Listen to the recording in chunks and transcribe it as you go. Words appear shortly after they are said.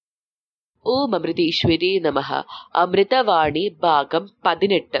ഓം അമൃതേശ്വരി നമഃ. അമൃതവാണി ഭാഗം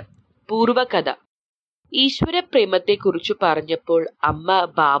 18. പൂർവകഥ. ഈശ്വര പ്രേമത്തെക്കുറിച്ചു പറഞ്ഞപ്പോൾ അമ്മ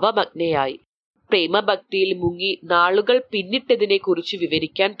ഭാവമഗ്നയായി. പ്രേമഭക്തിയിൽ മുങ്ങി നാളുകൾ പിന്നിട്ടതിനെ കുറിച്ച്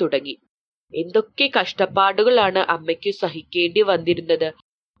വിവരിക്കാൻ തുടങ്ങി. എന്തൊക്കെ കഷ്ടപ്പാടുകളാണ് അമ്മയ്ക്ക് സഹിക്കേണ്ടി വന്നിരുന്നത്.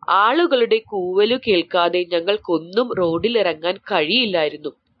 ആളുകളുടെ കൂവലു കേൾക്കാതെ ഞങ്ങൾക്കൊന്നും റോഡിലിറങ്ങാൻ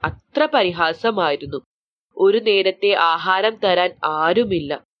കഴിയില്ലായിരുന്നു. അത്ര പരിഹാസമായിരുന്നു. ഒരു നേരത്തെ ആഹാരം തരാൻ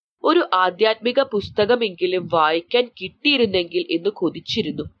ആരുമില്ല. ഒരു ആധ്യാത്മിക പുസ്തകമെങ്കിലും വായിക്കാൻ കിട്ടിയിരുന്നെങ്കിൽ എന്ന്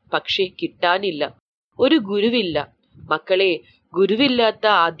കൊതിച്ചിരുന്നു. പക്ഷേ കിട്ടാനില്ല. ഒരു ഗുരുവില്ല. മക്കളെ, ഗുരുവില്ലാത്ത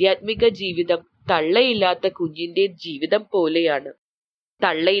ആധ്യാത്മിക ജീവിതം തള്ളയില്ലാത്ത കുഞ്ഞിന്റെ ജീവിതം പോലെയാണ്.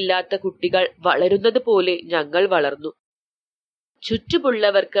 തള്ളയില്ലാത്ത കുട്ടികൾ വളരുന്നത് പോലെ ഞങ്ങൾ വളർന്നു.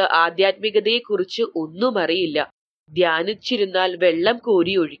 ചുറ്റുമുള്ളവർക്ക് ആധ്യാത്മികതയെക്കുറിച്ച് ഒന്നും അറിയില്ല. ധ്യാനിച്ചിരുന്നാൽ വെള്ളം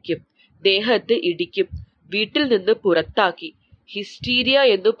കോരി ഒഴിക്കും, ദേഹത്ത് ഇടിക്കും, വീട്ടിൽ നിന്ന് പുറത്താക്കി, ഹിസ്റ്റീരിയ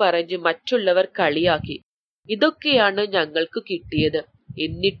എന്നു പറഞ്ഞ് മറ്റുള്ളവർ കളിയാക്കി. ഇതൊക്കെയാണ് ഞങ്ങൾക്ക് കിട്ടിയത്.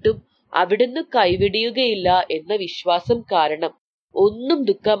 എന്നിട്ടും അവിടുന്ന് കൈവിടിയുകയില്ല എന്ന വിശ്വാസം കാരണം ഒന്നും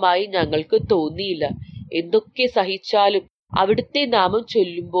ദുഃഖമായി ഞങ്ങൾക്ക് തോന്നിയില്ല. എന്തൊക്കെ സഹിച്ചാലും അവിടുത്തെ നാമം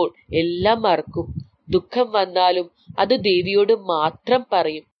ചൊല്ലുമ്പോൾ എല്ലാം മറക്കും. ദുഃഖം വന്നാലും അത് ദേവിയോട് മാത്രം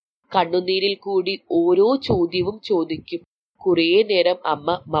പറയും. കണ്ണുനീരിൽ കൂടി ഓരോ ചോദ്യവും ചോദിക്കും. കുറേ നേരം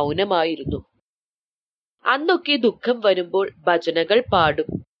അമ്മ മൗനമായിരുന്നു. അന്നൊക്കെ ദുഃഖം വരുമ്പോൾ ഭജനകൾ പാടും.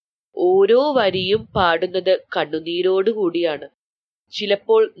 ഓരോ വരിയും പാടുന്നത് കണ്ണുനീരോടുകൂടിയാണ്.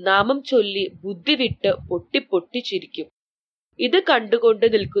 ചിലപ്പോൾ നാമം ചൊല്ലി ബുദ്ധി വിട്ട് പൊട്ടി ചിരിക്കും. ഇത് കണ്ടുകൊണ്ട്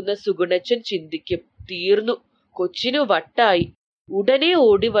നിൽക്കുന്ന സുഗുണച്ചൻ ചിന്തിക്കും, തീർന്നു, കൊച്ചിനു വട്ടായി. ഉടനെ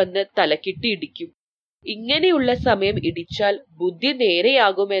ഓടി വന്ന് തലക്കിട്ട് ഇടിക്കും. ഇങ്ങനെയുള്ള സമയം ഇടിച്ചാൽ ബുദ്ധി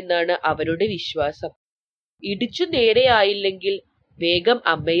നേരെയാകുമെന്നാണ് അവരുടെ വിശ്വാസം. ഇടിച്ചു നേരെയായില്ലെങ്കിൽ വേഗം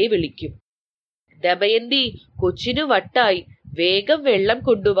അമ്മയെ വിളിക്കും. ദമയന്തി, കൊച്ചിനു വട്ടായി, വേഗം വെള്ളം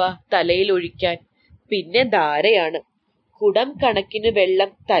കൊണ്ടുവാ തലയിൽ ഒഴിക്കാൻ. പിന്നെ ധാരയാണ്. കുടം കണക്കിന് വെള്ളം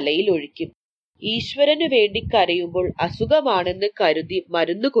തലയിൽ ഒഴിക്കും. ഈശ്വരനു വേണ്ടി കരയുമ്പോൾ അസുഖമാണെന്ന് കരുതി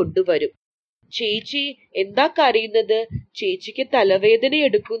മരുന്ന് കൊണ്ടുവരും. ചേച്ചി, എന്താ കരയുന്നത്? ചേച്ചിക്ക് തലവേദന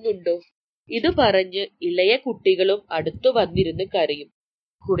എടുക്കുന്നുണ്ടോ? ഇത് പറഞ്ഞ് ഇളയ കുട്ടികളും അടുത്തു വന്നിരുന്ന് കരയും.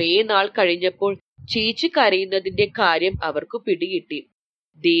 കുറേ നാൾ കഴിഞ്ഞപ്പോൾ ചേച്ചി കരയുന്നതിന്റെ കാര്യം അവർക്ക് പിടികിട്ടി.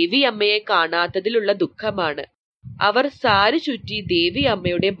 ദേവി അമ്മയെ കാണാത്തതിലുള്ള ദുഃഖമാണ്. അവർ സാരി ചുറ്റി ദേവി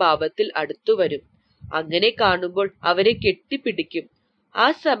അമ്മയുടെ ഭാവത്തിൽ അടുത്തു വരും. അങ്ങനെ കാണുമ്പോൾ അവരെ കെട്ടിപ്പിടിക്കും. ആ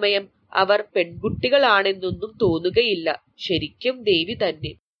സമയം അവർ പെൺകുട്ടികളാണെന്നൊന്നും തോന്നുകയില്ല. ശരിക്കും ദേവി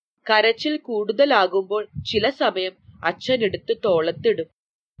തന്നെ. കരച്ചിൽ കൂടുതലാകുമ്പോൾ ചില സമയം അച്ഛൻ എടുത്ത് തോളത്തിടും.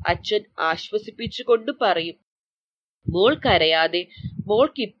 അച്ഛൻ ആശ്വസിപ്പിച്ചുകൊണ്ട് പറയും, മോൾ കരയാതെ,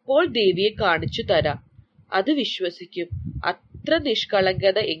 മോൾക്കിപ്പോൾ ദേവിയെ കാണിച്ചു തരാം. അത് വിശ്വസിക്കും. അത്ര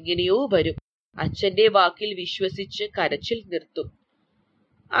നിഷ്കളങ്കത എങ്ങനെയോ വരും. അച്ഛന്റെ വാക്കിൽ വിശ്വസിച്ച് കരച്ചിൽ നിർത്തും.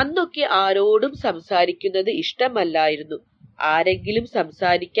 അന്നൊക്കെ ആരോടും സംസാരിക്കുന്നത് ഇഷ്ടമല്ലായിരുന്നു. ആരെങ്കിലും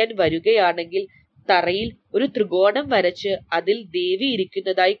സംസാരിക്കാൻ വരികയാണെങ്കിൽ തറയിൽ ഒരു ത്രികോണം വരച്ച് അതിൽ ദേവി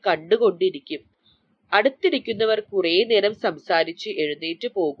ഇരിക്കുന്നതായി കണ്ടുകൊണ്ടിരിക്കും. അടുത്തിരിക്കുന്നവർ കുറേ നേരം സംസാരിച്ച് എഴുന്നേറ്റ്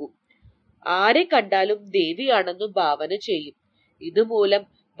പോകും. ആരെ കണ്ടാലും ദേവിയാണെന്ന് ഭാവന ചെയ്യും. ഇതുമൂലം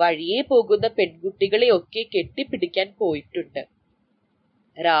വഴിയെ പോകുന്ന പെൺകുട്ടികളെയൊക്കെ കെട്ടിപ്പിടിക്കാൻ പോയിട്ടുണ്ട്.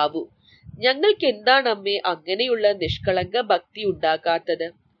 രാവു: ഞങ്ങൾക്ക് എന്താണമ്മേ അങ്ങനെയുള്ള നിഷ്കളങ്ക ഭക്തി ഉണ്ടാകാത്തത്?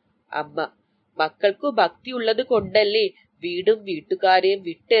 അമ്മ: മക്കൾക്കു ഭക്തി ഉള്ളത് കൊണ്ടല്ലേ വീടും വീട്ടുകാരെയും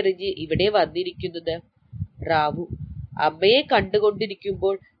വിട്ടെറിഞ്ഞ് ഇവിടെ വന്നിരിക്കുന്നത്. രാവു: അമ്മയെ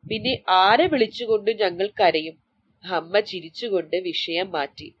കണ്ടുകൊണ്ടിരിക്കുമ്പോൾ പിന്നെ ആരെ വിളിച്ചുകൊണ്ട് ഞങ്ങൾ കരയും? അമ്മ ചിരിച്ചുകൊണ്ട് വിഷയം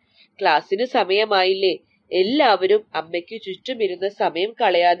മാറ്റി. ക്ലാസ്സിന് സമയമായില്ലേ, എല്ലാവരും അമ്മയ്ക്ക് ചുറ്റുമിരുന്ന് സമയം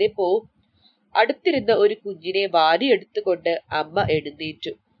കളയാതെ പോവും. അടുത്തിരുന്ന ഒരു കുഞ്ഞിനെ വാരിയെടുത്തുകൊണ്ട് അമ്മ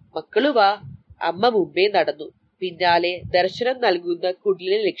എഴുന്നേറ്റു. മക്കളു വാ. അമ്മ മുമ്പേ നടന്നു. പിന്നാലെ ദർശനം നൽകുന്ന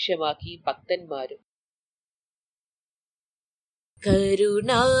കുടിലിനെ ലക്ഷ്യമാക്കി ഭക്തന്മാരും.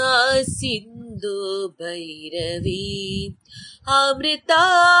 കരുണാ സിന്ധു ഭൈരവി അമൃതാനന്ദമയി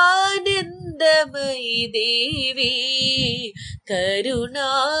ദേവി,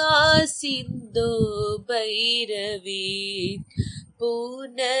 കരുണാ സിന്ധു ഭൈരവി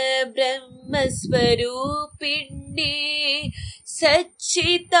പൂർണ്ണ ബ്രഹ്മസ്വരൂപിണി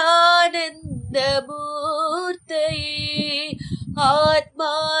സച്ചിദാനന്ദമൂർത്തയേ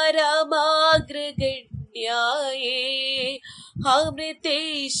ആത്മാരാമാഗ്രഗണ്യായേ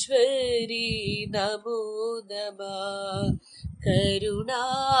അമൃതേശ്വരി നമോ നമഃ. കരുണാ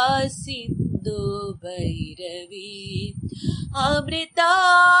സിന്ധു ഭൈരവി അമൃതാനന്ദമയി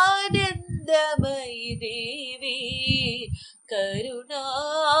ദേവി, കരുണാ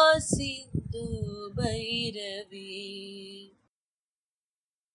സിന്ധു ഭൈരവി.